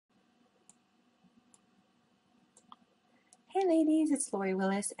Hi ladies, it's Lori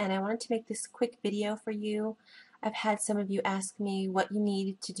Willis, and I wanted to make this quick video for you. I've had some of you ask me what you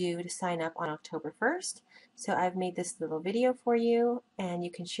need to do to sign up on October 1st, so I've made this little video for you, and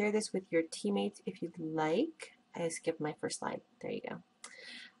you can share this with your teammates if you'd like. I skipped my first slide. There you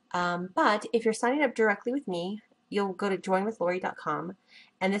go. But if you're signing up directly with me, you'll go to joinwithlori.com,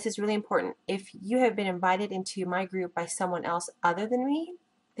 and this is really important. If you have been invited into my group by someone else other than me,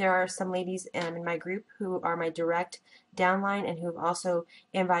 there are some ladies in my group who are my direct downline and who have also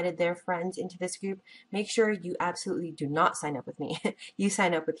invited their friends into this group. Make sure you absolutely do not sign up with me. You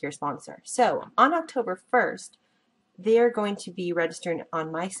sign up with your sponsor. So on October 1st, they're going to be registering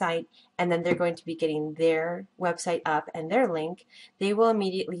on my site, and then they're going to be getting their website up and their link. They will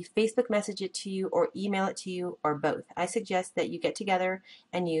immediately Facebook message it to you or email it to you or both. I suggest that you get together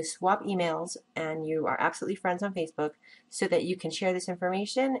and you swap emails and you are absolutely friends on Facebook so that you can share this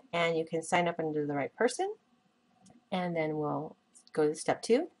information and you can sign up under the right person. And then we'll go to step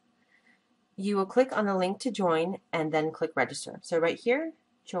 2. You will click on the link to join and then click register. So right here,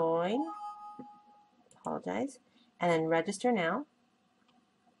 join, apologize, and then register now.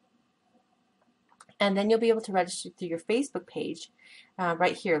 And then you'll be able to register through your Facebook page.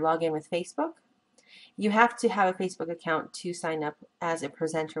 Right here, log in with Facebook. You have to have a Facebook account to sign up as a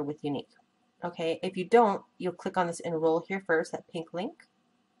presenter with Younique. Okay, if you don't, you'll click on this Enroll here first, that pink link.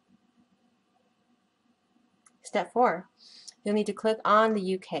 Step 4, you'll need to click on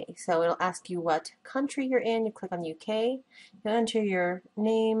the UK. So it'll ask you what country you're in. You click on UK. You'll enter your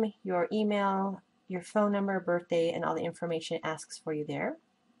name, your email, your phone number, birthday, and all the information it asks for you there.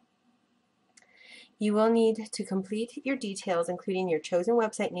 You will need to complete your details, including your chosen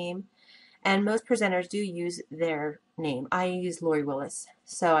website name, and most presenters do use their name. I use Lori Willis,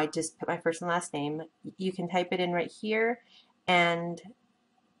 so I just put my first and last name. You can type it in right here, and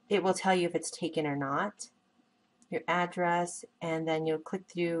it will tell you if it's taken or not, your address, and then you'll click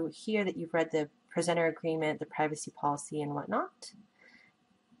through here that you've read the presenter agreement, the privacy policy, and whatnot.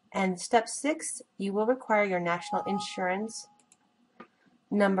 And step 6, you will require your national insurance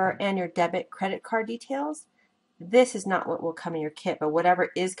number and your debit credit card details. This is not what will come in your kit, but whatever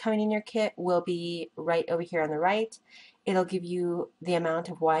is coming in your kit will be right over here on the right. It'll give you the amount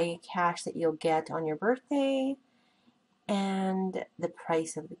of YA cash that you'll get on your birthday and the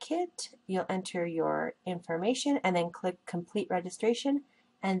price of the kit. You'll enter your information and then click complete registration,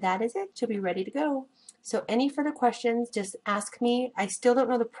 and that is it. You'll be ready to go. So any further questions, just ask me. I still don't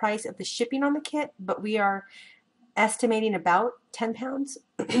know the price of the shipping on the kit, but we are estimating about 10 pounds.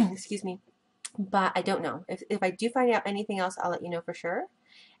 Excuse me. But I don't know. If I do find out anything else, I'll let you know for sure.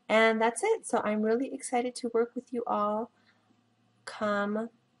 And that's it. So I'm really excited to work with you all come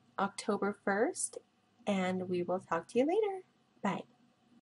October 1st, and we will talk to you later. Bye.